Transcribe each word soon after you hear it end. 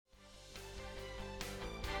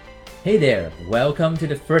Hey there, welcome to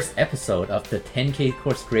the first episode of the 10K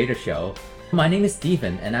Course Creator Show. My name is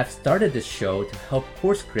Steven and I've started this show to help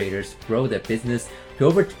course creators grow their business to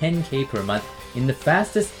over 10K per month in the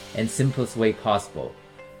fastest and simplest way possible.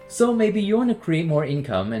 So maybe you want to create more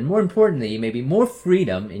income and more importantly, maybe more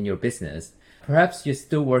freedom in your business. Perhaps you're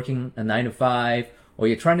still working a 9 to 5 or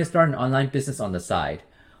you're trying to start an online business on the side.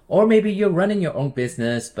 Or maybe you're running your own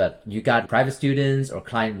business, but you got private students or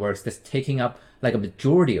client works that's taking up like a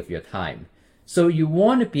majority of your time. So you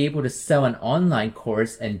want to be able to sell an online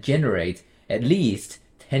course and generate at least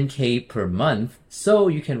 10K per month so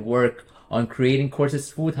you can work on creating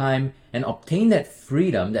courses full-time and obtain that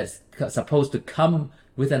freedom that's supposed to come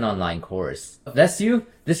with an online course. If that's you,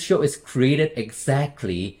 this show is created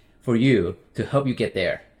exactly for you to help you get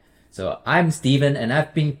there. So I'm Steven and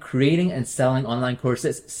I've been creating and selling online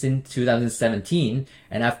courses since 2017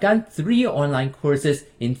 and I've done 3 online courses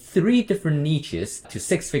in 3 different niches to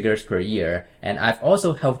 6 figures per year, and I've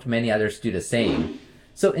also helped many others do the same.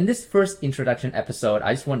 So in this first introduction episode,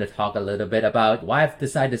 I just want to talk a little bit about why I've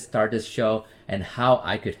decided to start this show and how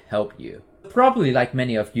I could help you. Probably like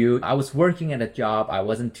many of you, I was working at a job I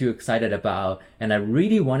wasn't too excited about and I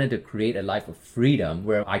really wanted to create a life of freedom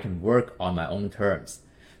where I can work on my own terms.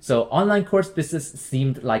 So online course business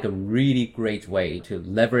seemed like a really great way to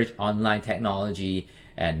leverage online technology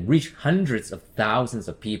and reach hundreds of thousands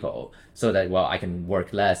of people so that, I can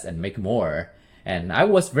work less and make more. And I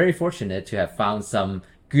was very fortunate to have found some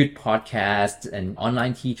good podcasts and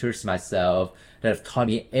online teachers myself that have taught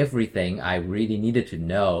me everything I really needed to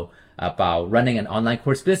know about running an online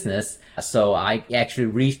course business. So I actually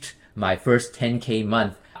reached my first 10K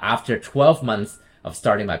month after 12 months of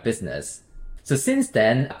starting my business. So since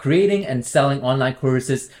then, creating and selling online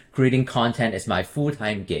courses, creating content is my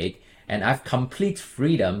full-time gig, and I've complete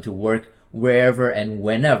freedom to work wherever and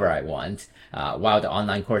whenever I want, while the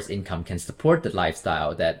online course income can support the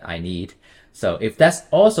lifestyle that I need. So if that's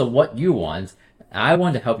also what you want, I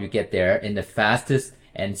want to help you get there in the fastest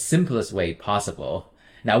and simplest way possible.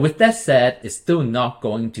 Now, with that said, it's still not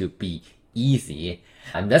going to be easy,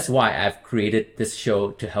 and that's why I've created this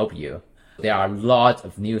show to help you. There are a lot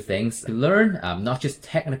of new things to learn, not just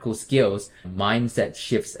technical skills, mindset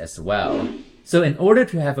shifts as well. So in order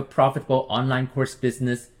to have a profitable online course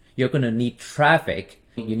business, you're going to need traffic.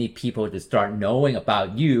 You need people to start knowing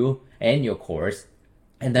about you and your course.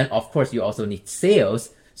 And then, of course, you also need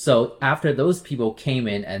sales. So after those people came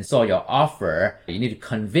in and saw your offer, you need to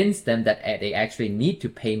convince them that they actually need to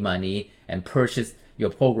pay money and purchase your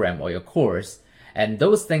program or your course. And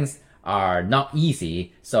those things are not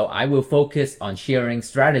easy, so I will focus on sharing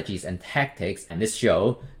strategies and tactics in this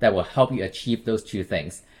show that will help you achieve those 2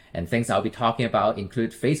 things. And things I'll be talking about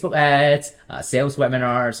include Facebook ads, sales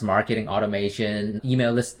webinars, marketing automation,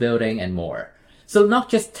 email list building, and more. So not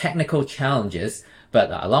just technical challenges, but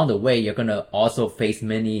along the way, you're going to also face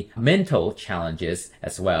many mental challenges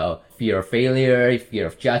as well. Fear of failure, fear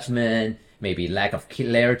of judgment, maybe lack of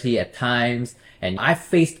clarity at times. And I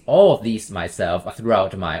faced all of these myself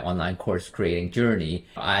throughout my online course creating journey.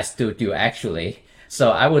 I still do actually. So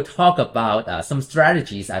I will talk about some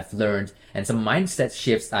strategies I've learned and some mindset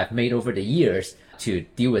shifts I've made over the years to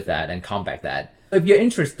deal with that and combat that. If you're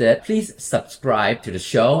interested, please subscribe to the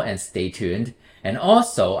show and stay tuned. And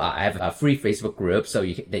also, I have a free Facebook group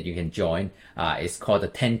that you can join. It's called the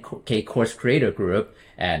 10K Course Creator Group.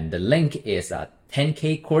 And the link is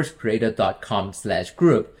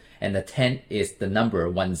 10kcoursecreator.com/group. And the 10 is the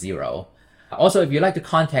number 10. Also, if you'd like to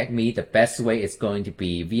contact me, the best way is going to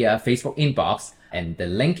be via Facebook inbox. And the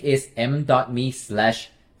link is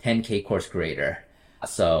m.me/10kcoursecreator.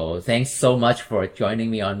 So thanks so much for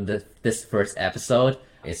joining me on this first episode.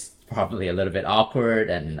 It's probably a little bit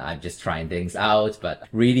awkward and I'm just trying things out, but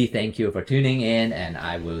really thank you for tuning in and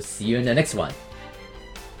I will see you in the next one.